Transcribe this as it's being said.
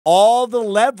All the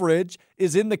leverage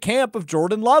is in the camp of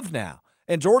Jordan Love now.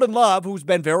 And Jordan Love, who's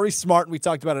been very smart, and we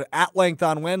talked about it at length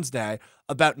on Wednesday,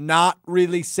 about not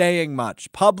really saying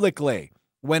much publicly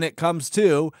when it comes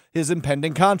to his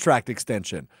impending contract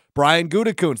extension. Brian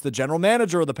Gutekunst, the general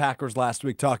manager of the Packers last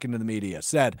week talking to the media,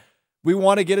 said, we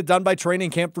want to get it done by training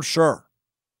camp for sure.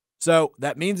 So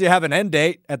that means you have an end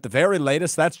date at the very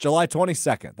latest. That's July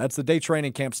 22nd. That's the day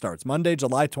training camp starts. Monday,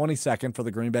 July 22nd for the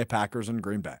Green Bay Packers in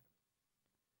Green Bay.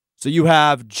 So you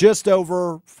have just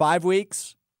over 5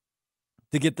 weeks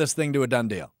to get this thing to a done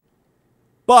deal.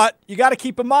 But you got to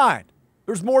keep in mind,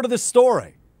 there's more to this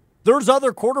story. There's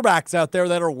other quarterbacks out there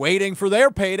that are waiting for their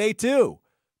payday too.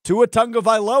 Tua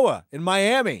Tagovailoa in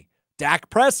Miami, Dak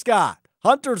Prescott,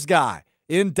 Hunter's guy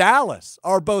in Dallas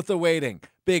are both awaiting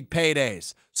big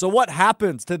paydays. So what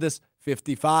happens to this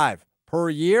 55 per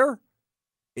year?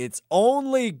 It's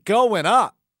only going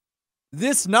up.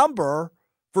 This number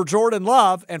for Jordan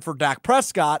Love and for Dak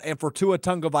Prescott and for Tua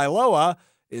Tagovailoa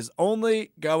is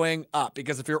only going up.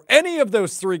 Because if you're any of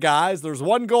those three guys, there's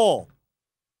one goal.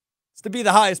 It's to be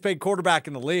the highest paid quarterback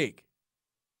in the league.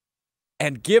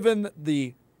 And given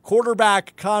the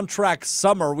quarterback contract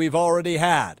summer we've already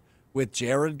had with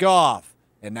Jared Goff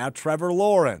and now Trevor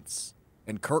Lawrence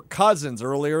and Kirk Cousins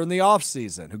earlier in the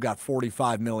offseason, who got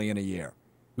 $45 million a year,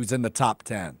 who's in the top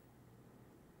 10.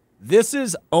 This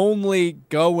is only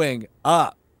going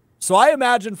up. So I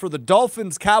imagine for the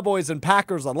Dolphins, Cowboys, and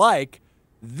Packers alike,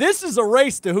 this is a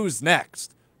race to who's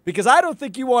next. Because I don't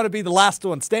think you want to be the last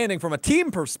one standing from a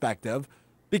team perspective,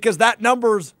 because that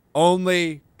number's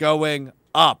only going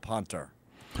up, Hunter.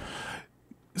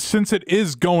 Since it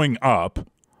is going up,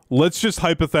 let's just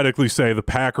hypothetically say the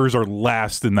Packers are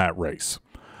last in that race.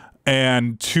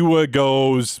 And Tua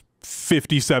goes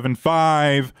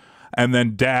 57.5, and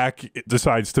then Dak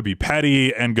decides to be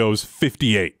petty and goes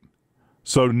 58.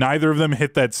 So neither of them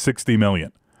hit that $60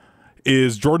 million.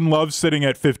 Is Jordan Love sitting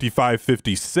at 55,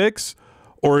 56,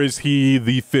 or is he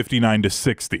the 59 to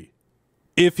 60?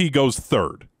 If he goes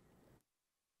third.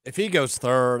 If he goes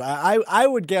third, I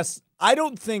would guess, I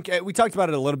don't think, we talked about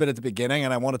it a little bit at the beginning,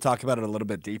 and I want to talk about it a little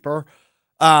bit deeper.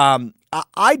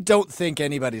 I don't think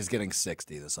anybody's getting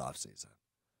 60 this offseason.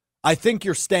 I think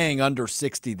you're staying under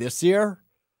 60 this year,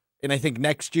 and I think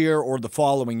next year or the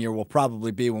following year will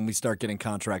probably be when we start getting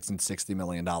contracts in $60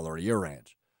 million a year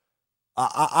range.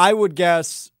 I would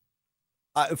guess,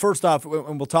 first off,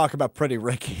 and we'll talk about Pretty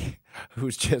Ricky,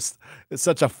 who's just it's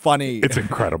such a funny. It's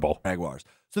incredible. Jaguars.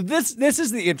 So this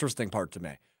is the interesting part to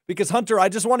me. Because, Hunter, I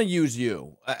just want to use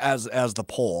you as the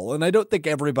poll, and I don't think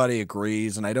everybody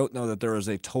agrees, and I don't know that there is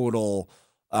a total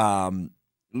the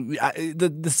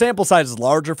sample size is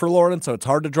larger for Lawrence, so it's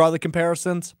hard to draw the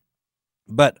comparisons.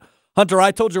 But, Hunter,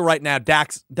 I told you right now,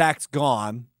 Dak's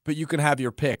gone, but you can have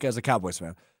your pick as a Cowboys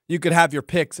fan. You could have your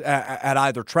picks at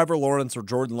either Trevor Lawrence or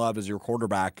Jordan Love as your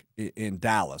quarterback in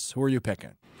Dallas. Who are you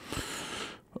picking?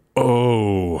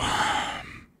 Oh,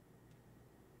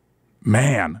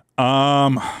 man.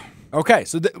 Okay,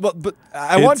 so but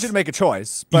I want you to make a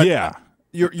choice. But yeah,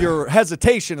 your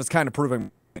hesitation is kind of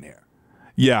proving in here.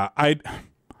 Yeah, I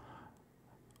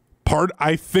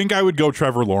think I would go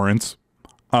Trevor Lawrence,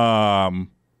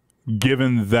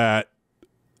 given that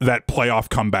playoff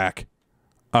comeback.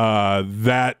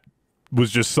 That was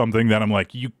just something that I'm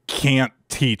like, you can't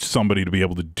teach somebody to be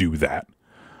able to do that.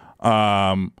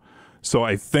 So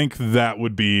I think that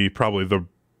would be probably the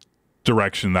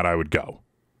direction that I would go.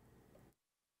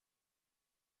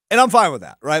 And I'm fine with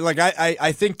that, right? Like,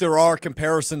 I think there are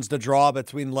comparisons to draw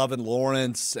between Love and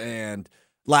Lawrence, and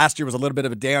last year was a little bit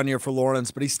of a down year for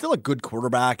Lawrence, but he's still a good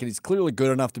quarterback, and he's clearly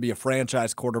good enough to be a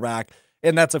franchise quarterback.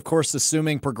 And that's, of course,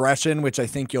 assuming progression, which I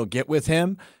think you'll get with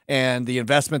him. And the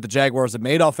investment the Jaguars have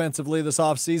made offensively this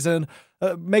offseason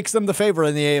makes them the favorite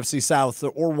in the AFC South,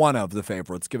 or one of the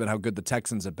favorites, given how good the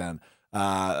Texans have been,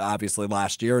 obviously,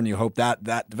 last year. And you hope that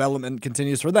development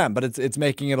continues for them. But it's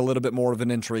making it a little bit more of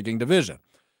an intriguing division.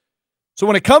 So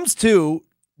when it comes to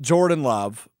Jordan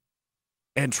Love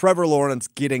and Trevor Lawrence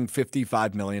getting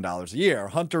 $55 million a year,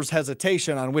 Hunter's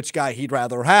hesitation on which guy he'd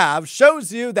rather have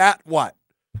shows you that what?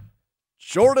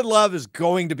 Jordan Love is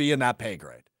going to be in that pay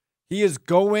grade. He is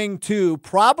going to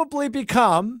probably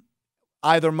become,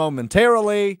 either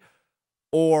momentarily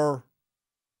or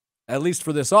at least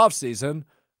for this offseason,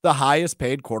 the highest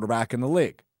paid quarterback in the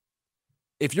league.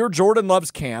 If you're Jordan Love's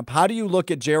camp, how do you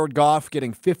look at Jared Goff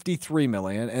getting $53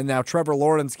 million and now Trevor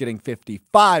Lawrence getting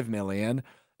 $55 million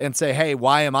and say, hey,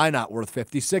 why am I not worth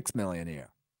 $56 million a year?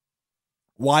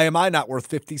 Why am I not worth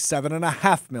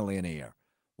 $57.5 million a year?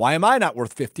 Why am I not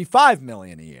worth $55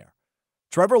 million a year?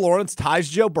 Trevor Lawrence ties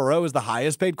Joe Burrow as the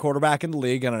highest paid quarterback in the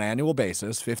league on an annual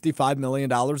basis, $55 million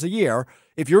a year.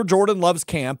 If you're Jordan Love's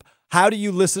camp, how do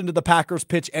you listen to the Packers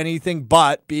pitch anything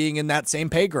but being in that same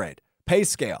pay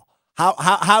scale?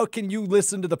 How can you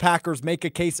listen to the Packers make a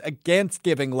case against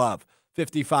giving Love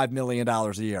 $55 million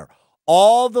a year?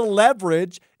 All the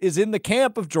leverage is in the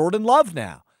camp of Jordan Love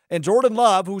now. And Jordan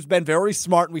Love, who's been very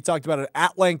smart, and we talked about it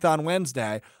at length on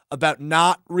Wednesday, about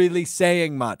not really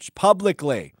saying much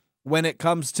publicly when it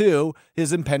comes to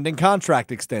his impending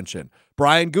contract extension.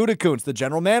 Brian Gutekunst, the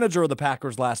general manager of the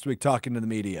Packers last week talking to the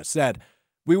media, said,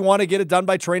 we want to get it done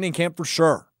by training camp for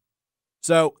sure.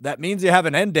 So that means you have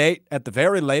an end date at the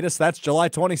very latest. That's July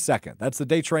 22nd. That's the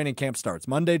day training camp starts.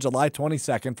 Monday, July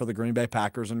 22nd for the Green Bay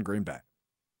Packers in Green Bay.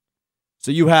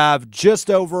 So you have just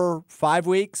over 5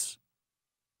 weeks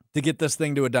to get this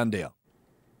thing to a done deal.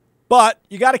 But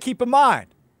you got to keep in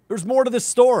mind, there's more to this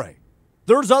story.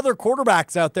 There's other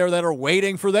quarterbacks out there that are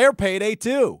waiting for their payday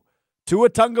too. Tua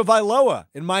Tagovailoa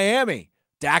in Miami,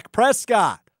 Dak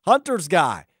Prescott, Hunter's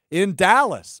guy in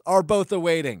Dallas are both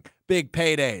awaiting big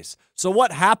paydays. So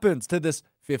what happens to this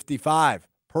 55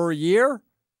 per year?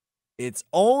 It's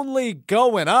only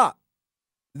going up.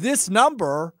 This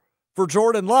number for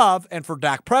Jordan Love and for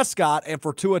Dak Prescott and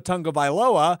for Tua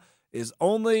Tagovailoa is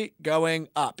only going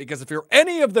up, because if you're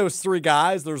any of those three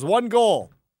guys, there's one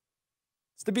goal.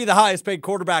 It's to be the highest paid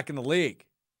quarterback in the league.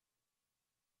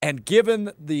 And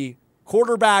given the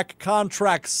quarterback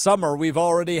contract summer we've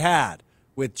already had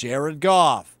with Jared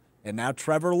Goff and now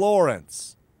Trevor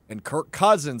Lawrence and Kirk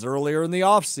Cousins earlier in the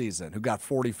offseason, who got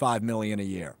 $45 million a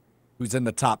year, who's in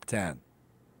the top 10.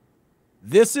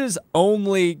 This is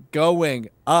only going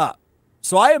up.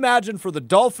 So I imagine for the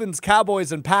Dolphins,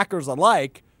 Cowboys, and Packers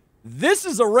alike, this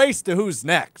is a race to who's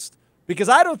next, because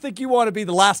I don't think you want to be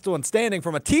the last one standing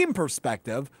from a team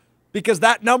perspective, because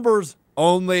that number's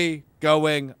only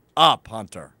going up,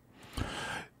 Hunter.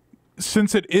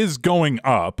 Since it is going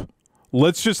up,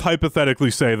 let's just hypothetically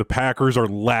say the Packers are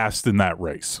last in that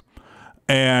race.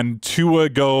 And Tua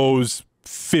goes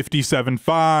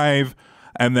 57.5,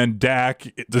 and then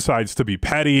Dak decides to be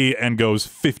petty and goes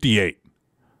 58.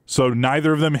 So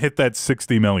neither of them hit that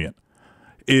 $60 million.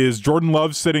 Is Jordan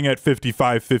Love sitting at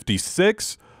 55,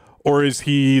 56, or is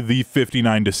he the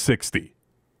 59 to 60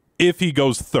 if he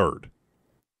goes third?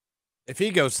 If he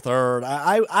goes third,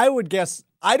 I would guess,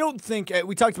 I don't think,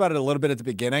 we talked about it a little bit at the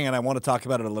beginning, and I want to talk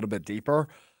about it a little bit deeper.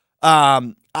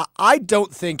 I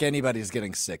don't think anybody's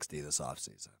getting 60 this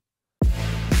offseason.